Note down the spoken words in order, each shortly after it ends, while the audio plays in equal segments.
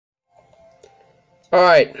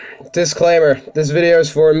Alright, disclaimer. This video is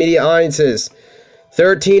for immediate audiences.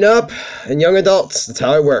 13 up and young adults. That's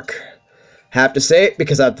how I work. Have to say it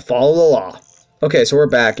because I have to follow the law. Okay, so we're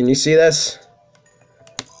back. Can you see this?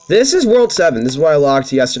 This is World 7. This is what I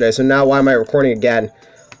logged yesterday. So now why am I recording again?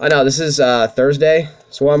 I know, this is Thursday.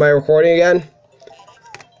 So why am I recording again?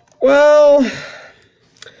 Well,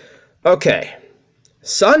 okay.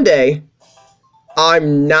 Sunday,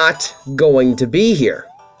 I'm not going to be here.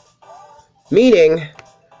 Meaning,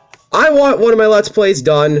 I want one of my Let's Plays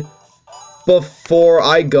done before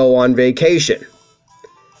I go on vacation.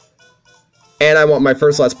 And I want my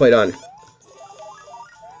first Let's Play done.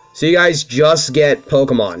 So you guys just get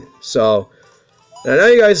Pokemon. So, and I know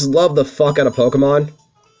you guys love the fuck out of Pokemon.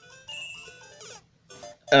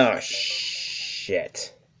 Oh,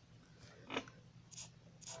 shit.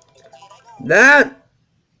 That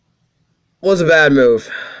was a bad move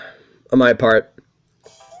on my part.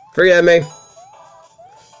 Forgive me.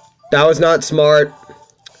 That was not smart.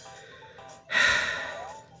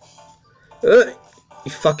 You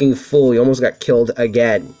fucking fool. You almost got killed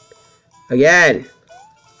again. Again.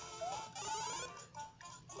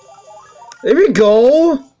 There we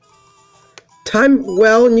go. Time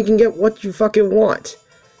well and you can get what you fucking want.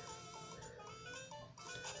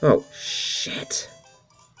 Oh, shit.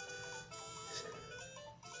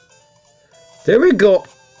 There we go.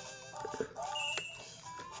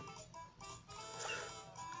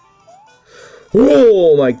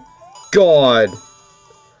 Oh my god.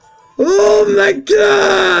 Oh my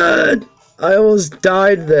god! I almost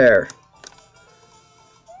died there.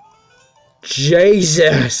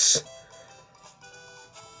 Jesus.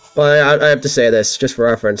 But I have to say this, just for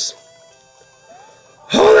reference.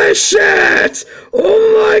 Holy shit! Oh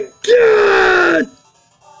my god!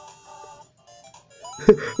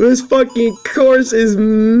 This fucking course is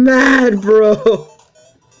mad, bro.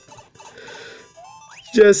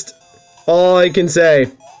 Just all I can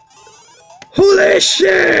say. Holy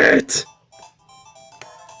shit!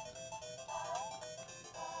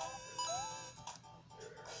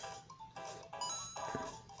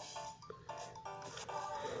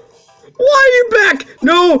 Why are you back?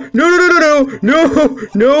 No, no, no, no, no, no,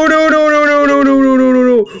 no, no, no, no, no, no, no, no, no, no, no,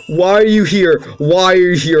 no. Why are you here? Why are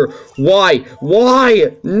you here? Why?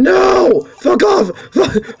 Why? No! Fuck off!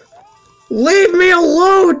 Leave me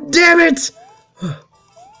alone, damn it!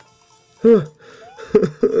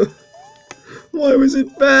 Why was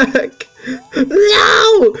it back?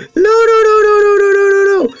 No! No, no, no, no, no, no, no, no,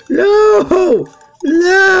 no! No!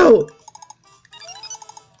 No!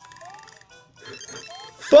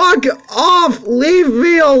 Fuck off! Leave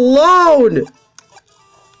me alone!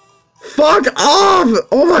 Fuck off!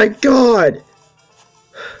 Oh my god!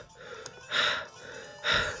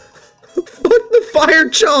 Fuck the fire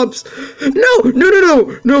chomps! No! No, no,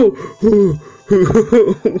 no! No!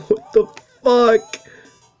 What the fuck?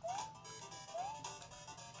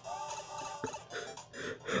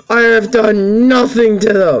 I have done nothing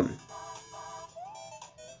to them!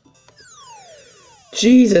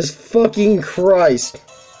 Jesus fucking Christ.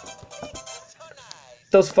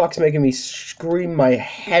 Those fucks making me scream my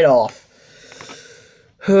head off.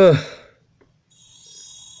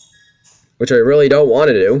 Which I really don't want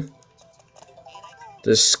to do.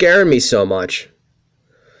 They're scaring me so much.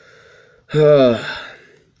 I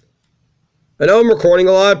know I'm recording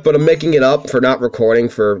a lot, but I'm making it up for not recording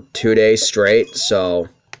for 2 days straight, so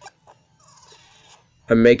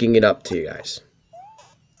I'm making it up to you guys.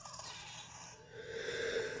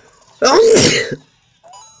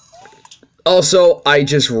 Also, I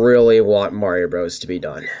just really want Mario Bros. To be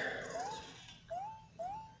done.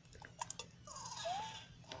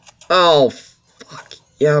 Oh, fuck.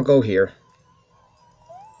 Yeah, I'll go here.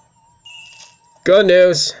 Good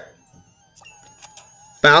news.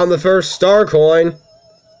 Found the first star coin.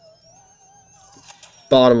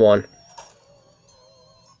 Bottom one.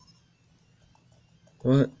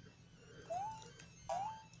 What?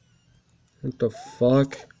 What the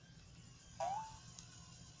fuck?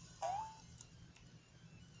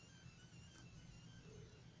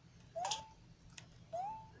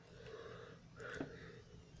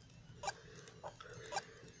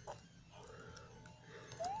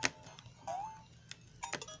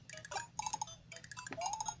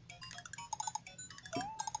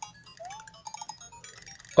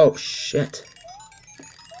 Oh, shit.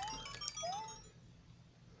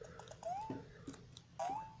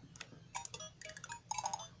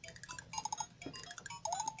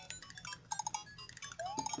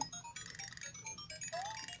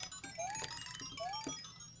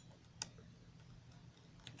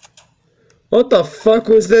 What the fuck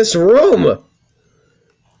was this room?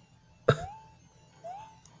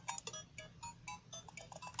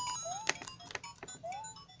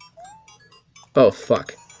 Oh,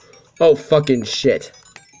 fuck. Oh, fucking shit.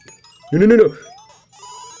 No, no, no, no.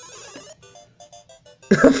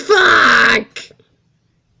 Fuck!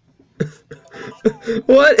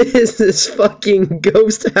 What is this fucking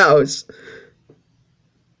ghost house?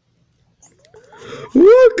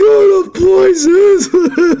 What kind of place is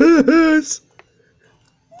this?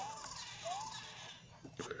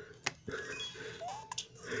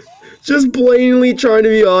 Just blatantly trying to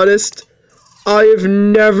be honest, I have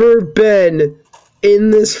never been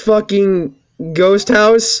in this fucking ghost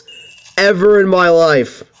house ever in my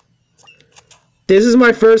life. This is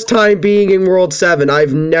my first time being in World 7.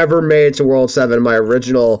 I've never made it to World 7, my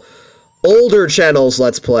original older channel's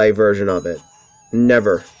Let's Play version of it.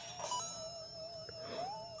 Never.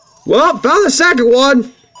 Well, found the second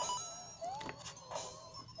one!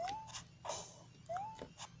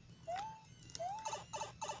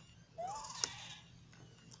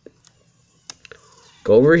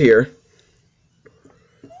 Go over here.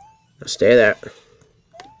 Now stay there.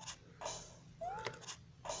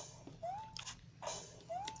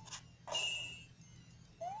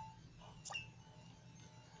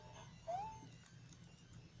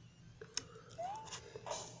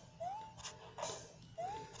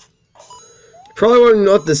 Probably want to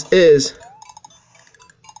know what this is.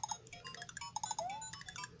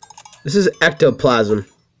 This is ectoplasm.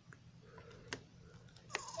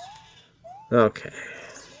 Okay.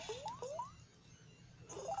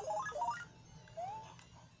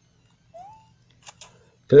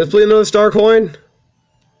 Can this be another star coin?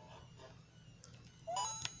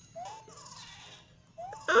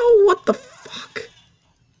 Oh, what the fuck?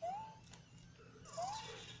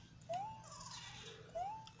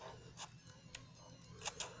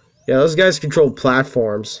 Yeah, those guys control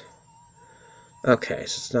platforms. Okay,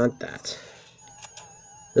 so it's not that.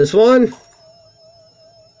 This one?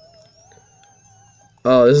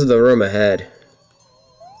 Oh, this is the room ahead.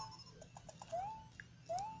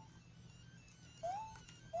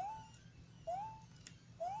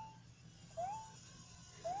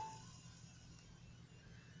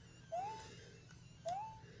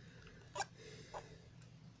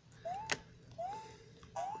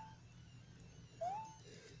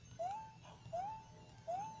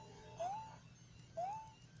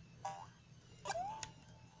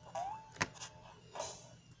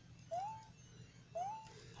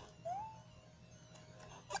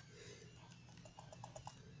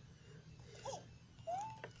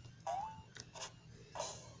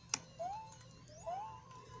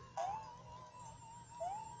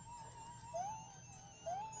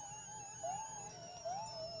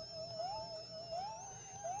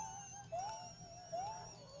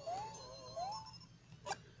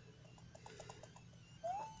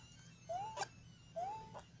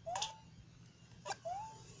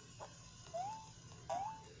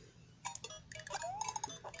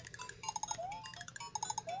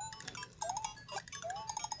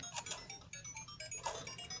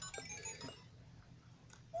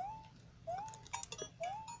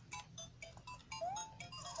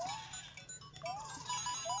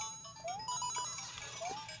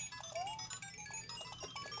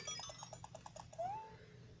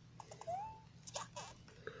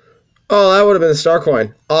 Oh, that would have been a star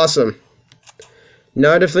coin. Awesome.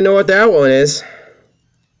 Now I definitely know what that one is.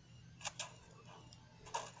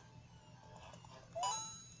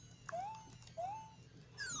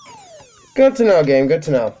 Good to know, game. Good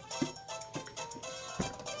to know.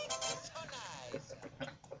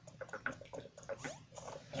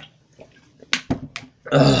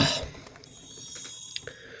 Ugh.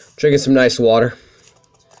 Drinking some nice water.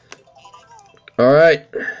 Alright.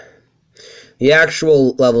 The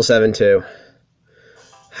actual level 7 too.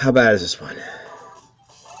 How bad is this one?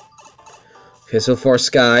 Okay, so far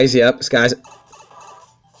skies. Yep, skies.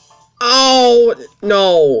 Oh!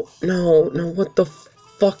 No. No, no. What the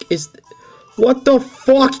fuck is... What the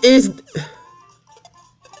fuck is...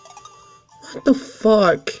 What the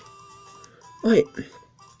fuck? Wait.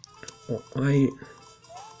 Why...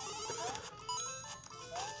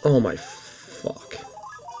 Oh my fuck.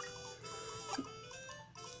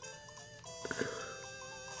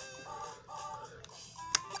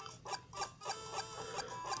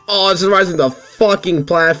 Oh, this reminds me of the fucking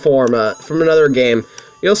platform from another game.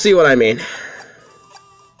 You'll see what I mean.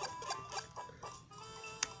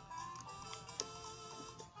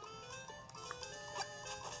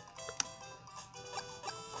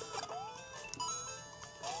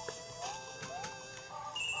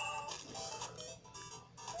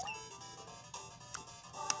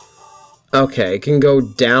 Okay, it can go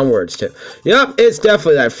downwards too. Yep, it's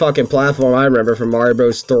definitely that fucking platform I remember from Mario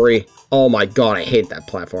Bros. 3. Oh my god, I hate that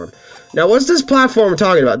platform. Now, what's this platform we're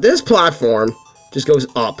talking about? This platform just goes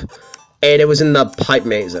up. And it was in the pipe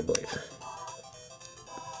maze, I believe.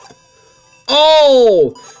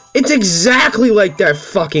 Oh! It's exactly like that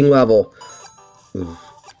fucking level. Ooh.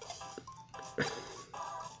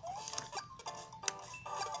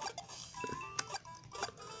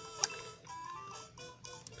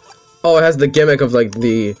 Oh, it has the gimmick of, like,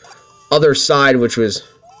 the other side, which was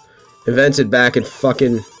invented back in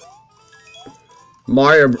fucking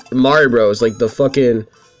Mario Bros. Like, the fucking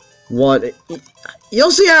one. You'll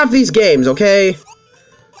see half these games, okay?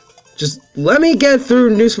 Just let me get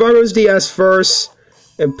through New Super Mario Bros. DS first,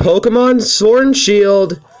 and Pokemon Sword and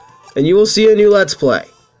Shield, and you will see a new Let's Play.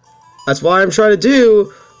 That's why I'm trying to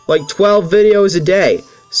do, like, 12 videos a day,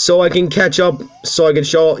 so I can catch up, so I can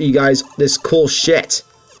show you guys this cool shit.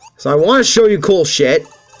 So I want to show you cool shit,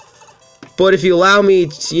 but if you allow me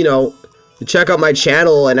to, you know, to check out my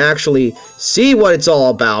channel and actually see what it's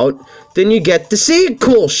all about, then you get to see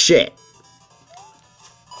cool shit.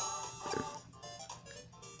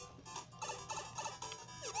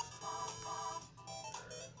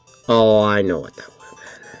 Oh, I know what that would have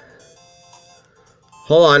been.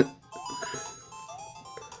 Hold on.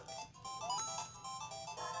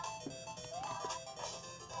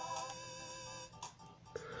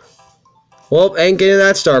 Well, ain't getting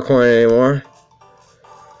that star coin anymore.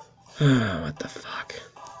 What the fuck?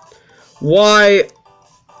 Why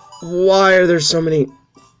are there so many?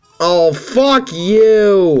 Oh, fuck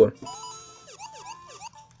you!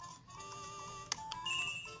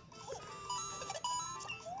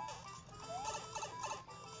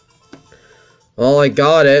 Well, I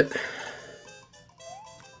got it.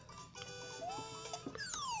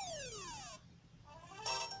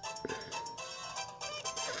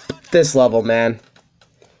 This level, man.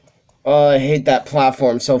 Oh, I hate that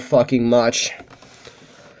platform so fucking much.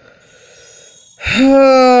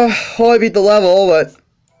 Well, I beat the level, but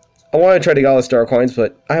I want to try to get all the star coins,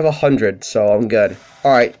 but I have 100, so I'm good.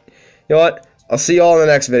 Alright, you know what? I'll see you all in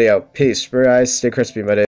the next video. Peace. Guys, stay crispy, my dude.